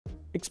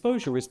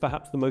Exposure is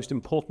perhaps the most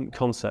important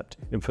concept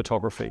in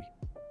photography.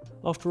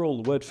 After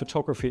all, the word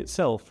photography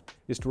itself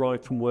is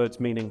derived from words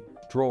meaning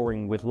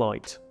drawing with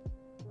light.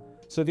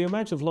 So the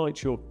amount of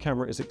light your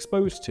camera is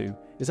exposed to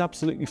is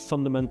absolutely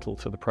fundamental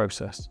to the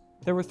process.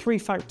 There are three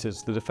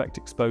factors that affect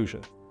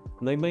exposure,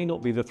 and they may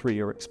not be the three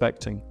you're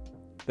expecting.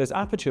 There's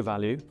aperture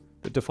value,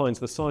 that defines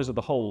the size of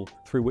the hole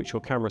through which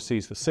your camera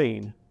sees the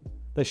scene.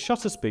 There's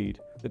shutter speed,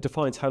 that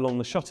defines how long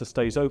the shutter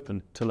stays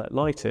open to let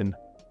light in.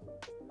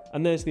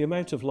 And there's the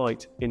amount of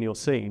light in your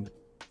scene.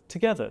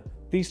 Together,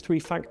 these three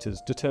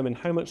factors determine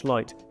how much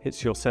light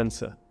hits your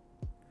sensor.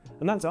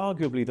 And that's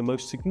arguably the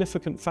most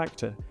significant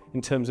factor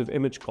in terms of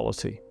image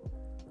quality.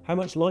 How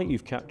much light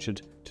you've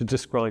captured to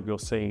describe your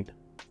scene.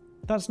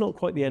 That's not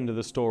quite the end of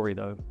the story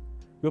though.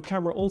 Your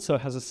camera also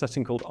has a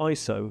setting called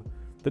ISO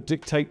that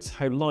dictates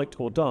how light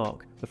or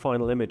dark the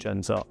final image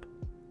ends up.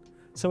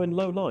 So in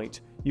low light,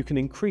 you can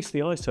increase the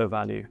ISO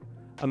value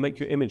and make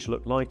your image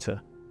look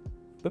lighter.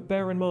 But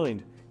bear in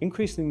mind,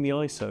 increasing the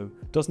ISO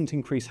doesn't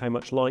increase how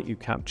much light you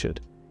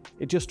captured.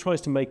 It just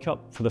tries to make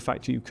up for the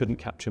fact that you couldn't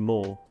capture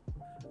more.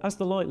 As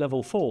the light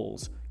level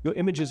falls, your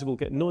images will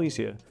get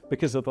noisier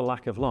because of the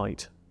lack of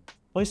light.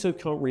 ISO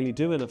can't really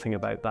do anything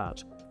about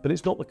that, but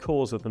it's not the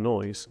cause of the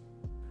noise.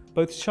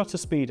 Both shutter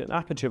speed and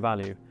aperture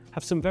value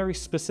have some very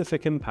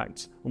specific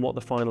impacts on what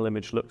the final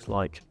image looks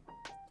like.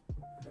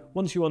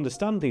 Once you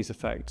understand these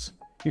effects,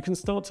 you can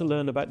start to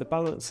learn about the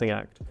balancing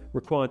act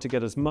required to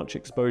get as much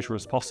exposure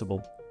as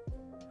possible,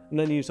 and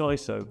then use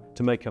ISO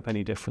to make up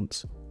any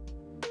difference.